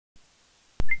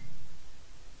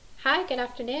Hi, good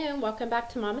afternoon. Welcome back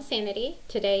to Mama Sanity.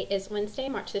 Today is Wednesday,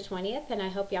 March the 20th, and I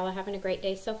hope y'all are having a great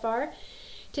day so far.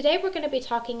 Today we're going to be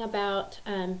talking about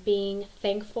being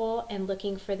thankful and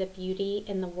looking for the beauty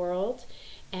in the world.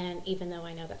 And even though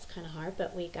I know that's kind of hard,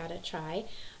 but we got to try.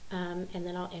 And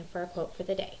then I'll end for a quote for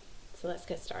the day. So let's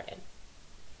get started.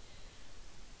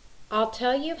 I'll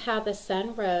tell you how the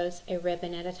sun rose a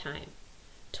ribbon at a time.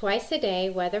 Twice a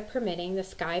day, weather permitting, the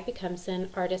sky becomes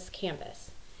an artist's canvas.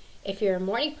 If you're a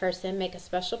morning person, make a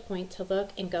special point to look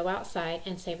and go outside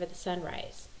and savor the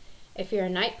sunrise. If you're a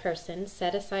night person,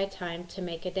 set aside time to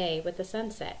make a day with the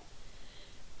sunset.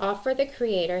 Offer the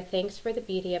Creator thanks for the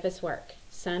beauty of His work.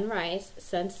 Sunrise,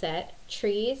 sunset,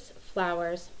 trees,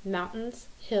 flowers, mountains,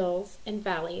 hills, and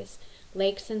valleys,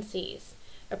 lakes and seas.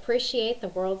 Appreciate the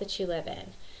world that you live in.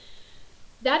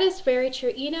 That is very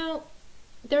true. You know,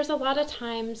 there's a lot of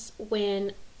times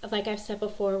when, like I've said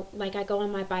before, like I go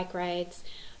on my bike rides,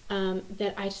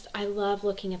 that I love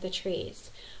looking at the trees.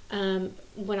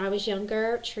 When I was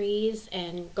younger, trees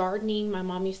and gardening, my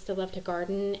mom used to love to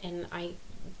garden, and I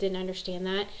didn't understand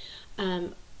that.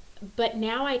 But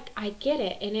now I get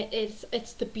it, and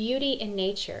it's the beauty in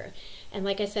nature. And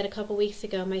like I said a couple weeks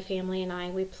ago, my family and I,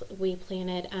 we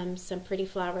planted some pretty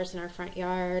flowers in our front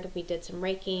yard. We did some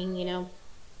raking, and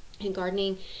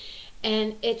gardening.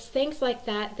 And it's things like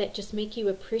that that just make you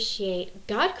appreciate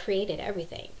God created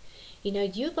everything.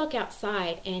 You look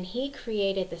outside and He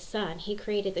created the sun, He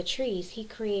created the trees, He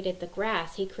created the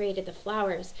grass, He created the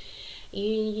flowers.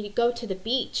 You go to the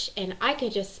beach, and I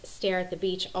could just stare at the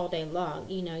beach all day long.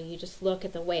 You just look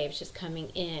at the waves just coming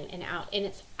in and out, and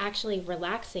it's actually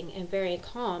relaxing and very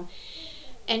calm.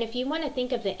 And if you want to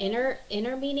think of the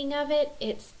inner meaning of it,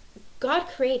 it's God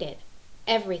created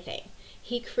everything.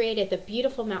 He created the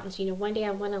beautiful mountains. One day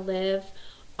I want to live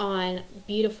on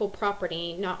beautiful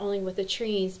property, not only with the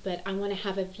trees, but I want to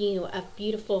have a view of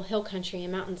beautiful hill country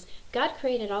and mountains. God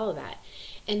created all of that.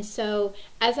 And so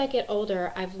as I get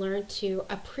older, I've learned to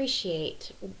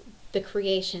appreciate the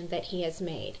creation that He has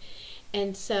made.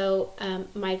 And so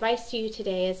my advice to you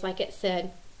today is, like it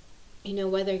said,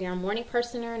 whether you're a morning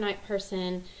person or a night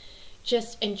person,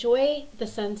 just enjoy the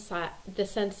sunset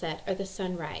or the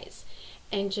sunrise.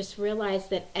 And just realize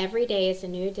that every day is a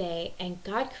new day, and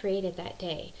God created that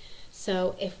day.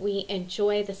 So if we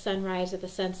enjoy the sunrise or the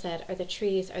sunset or the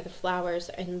trees or the flowers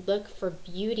and look for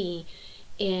beauty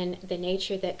in the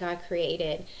nature that God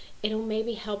created, it'll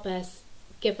maybe help us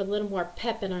give a little more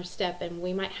pep in our step, and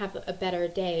we might have a better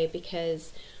day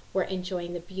because we're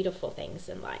enjoying the beautiful things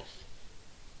in life.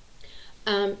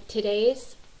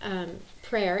 Today's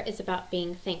prayer is about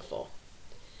being thankful.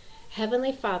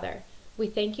 Heavenly Father, we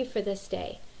thank You for this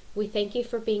day. We thank You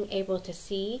for being able to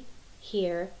see,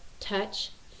 hear,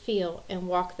 touch, feel, and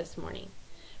walk this morning.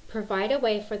 Provide a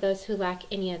way for those who lack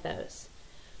any of those.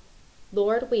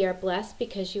 Lord, we are blessed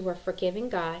because You are forgiving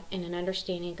God and an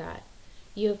understanding God.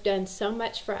 You have done so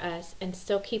much for us and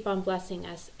still keep on blessing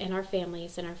us and our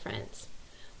families and our friends.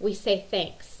 We say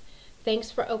thanks. Thanks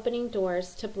for opening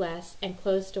doors to bless and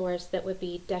close doors that would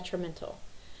be detrimental.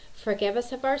 Forgive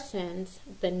us of our sins,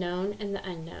 the known and the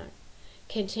unknown.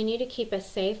 Continue to keep us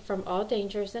safe from all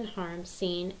dangers and harms,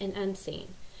 seen and unseen.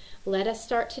 Let us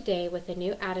start today with a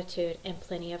new attitude and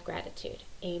plenty of gratitude.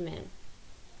 Amen.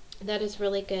 That is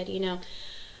really good.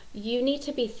 You need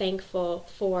to be thankful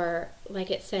for,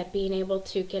 like it said, being able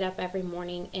to get up every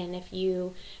morning, and if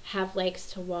you have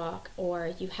legs to walk,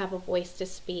 or you have a voice to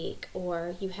speak,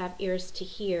 or you have ears to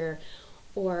hear,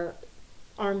 or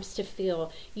arms to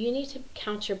feel, you need to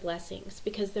count your blessings,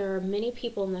 because there are many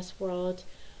people in this world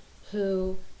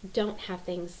who don't have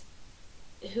legs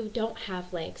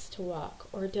to walk,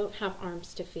 or don't have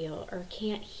arms to feel, or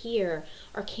can't hear,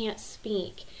 or can't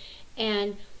speak.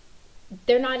 And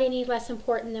they're not any less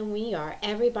important than we are.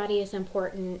 Everybody is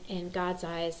important in God's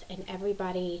eyes, and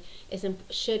everybody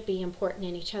should be important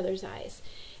in each other's eyes.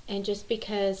 And just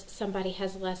because somebody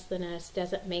has less than us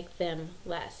doesn't make them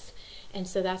less. And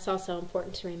so that's also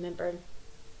important to remember.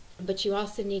 But you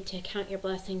also need to count your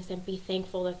blessings and be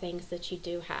thankful for the things that you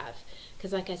do have.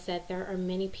 Because like I said, there are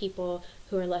many people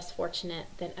who are less fortunate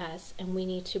than us, and we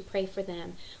need to pray for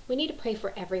them. We need to pray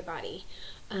for everybody.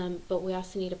 But we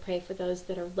also need to pray for those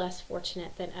that are less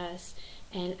fortunate than us,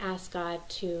 and ask God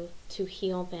to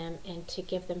heal them and to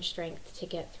give them strength to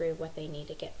get through what they need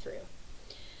to get through.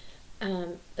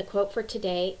 The quote for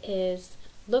today is,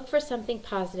 look for something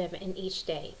positive in each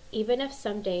day, even if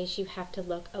some days you have to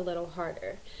look a little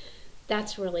harder.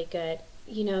 That's really good.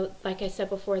 Like I said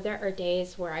before, there are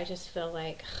days where I just feel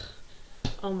like,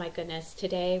 oh my goodness,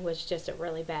 today was just a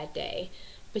really bad day.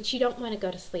 But you don't want to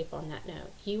go to sleep on that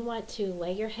note. You want to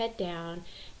lay your head down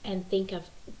and think of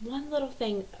one little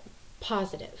thing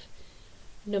positive.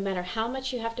 No matter how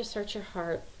much you have to search your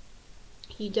heart,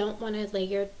 you don't want to lay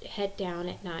your head down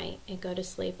at night and go to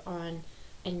sleep on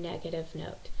a negative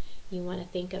note. You want to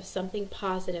think of something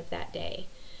positive that day.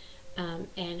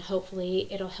 And hopefully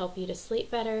it'll help you to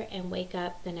sleep better and wake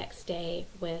up the next day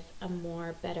with a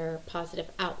more better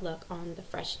positive outlook on the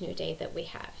fresh new day that we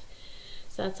have.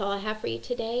 So that's all I have for you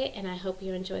today, and I hope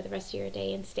you enjoy the rest of your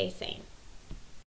day and stay sane.